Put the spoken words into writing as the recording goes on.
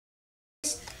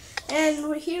And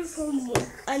we're here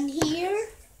and here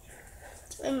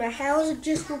in my house. I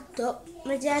just woke up.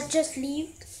 My dad just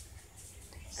left,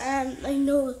 and I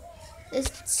know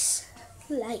it's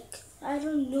like, I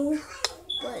don't know,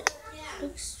 but it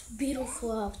looks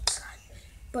beautiful outside.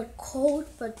 But cold,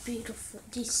 but beautiful.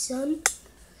 The sun,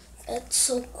 it's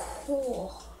so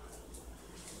cool.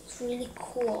 It's really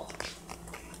cool.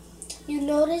 You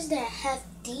notice that I have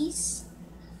these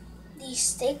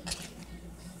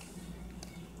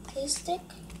stick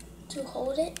to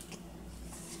hold it.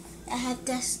 I have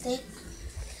that stick.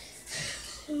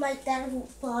 My dad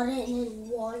bought it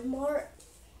in Walmart.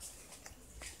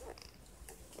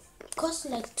 It cost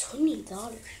like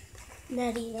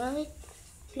 $20.99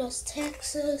 plus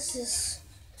taxes is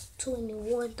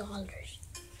 $21.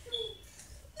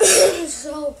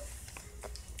 So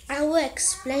I will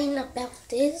explain about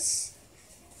this.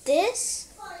 This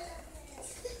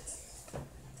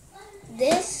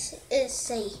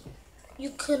is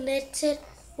you connect it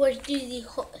where the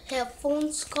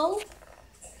headphones go,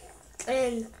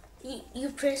 and you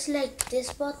press like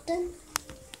this button.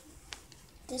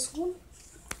 This one.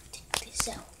 Take this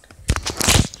out.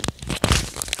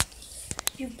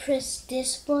 You press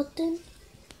this button.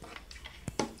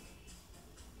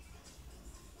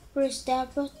 Press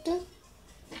that button.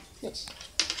 This.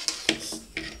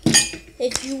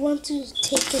 If you want to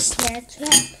take a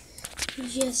Snapchat, you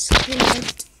just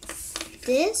connect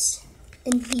this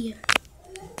and here.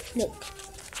 Look,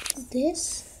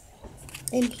 this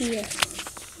and here.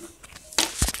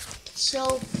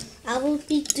 So I will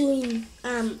be doing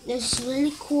it's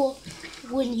really cool.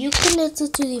 When you connect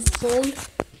it to the phone,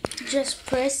 just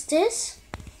press this,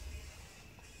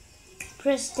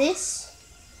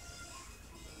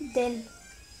 then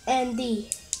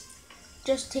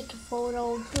just take a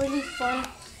photo. It's really fun.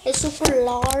 It's super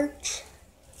large.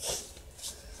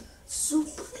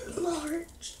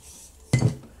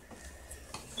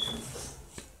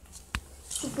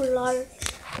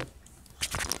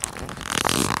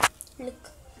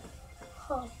 Look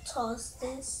how toss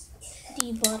this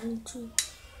the button to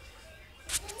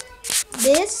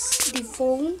this, the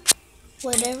phone,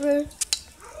 whatever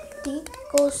it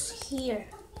goes here.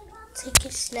 Take a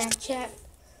Snapchat,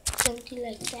 something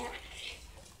like that.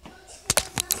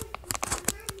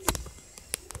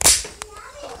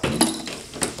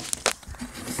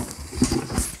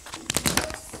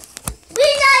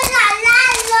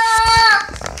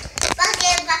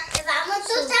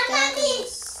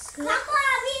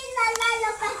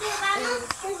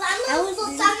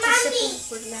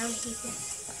 For now,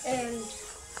 and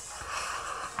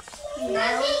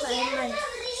now I have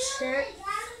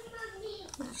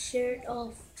my shirt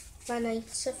of Five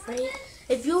Nights at Freddy's.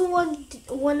 If you want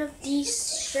one of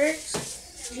these shirts,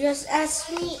 just ask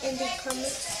me in the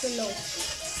comments below.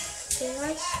 Okay,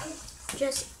 guys?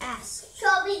 Just ask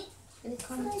in the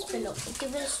comments below.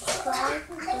 Give it a subscribe.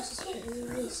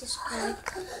 Please subscribe.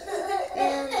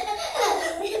 And